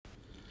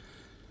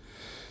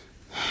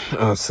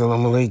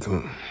Assalamu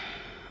alaikum.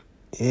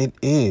 It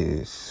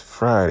is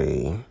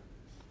Friday,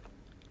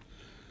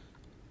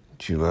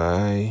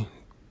 July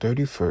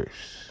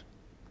 31st,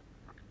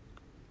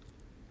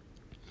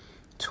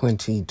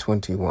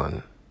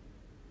 2021.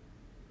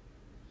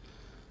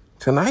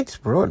 Tonight's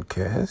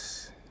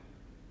broadcast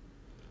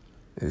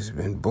has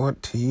been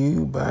brought to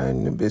you by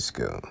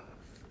Nabisco.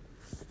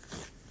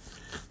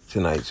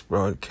 Tonight's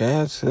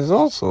broadcast has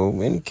also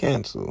been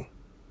canceled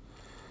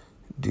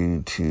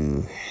due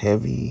to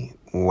heavy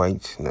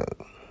white snow.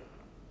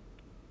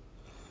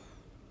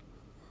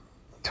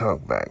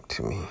 Talk back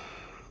to me.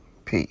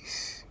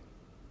 Peace.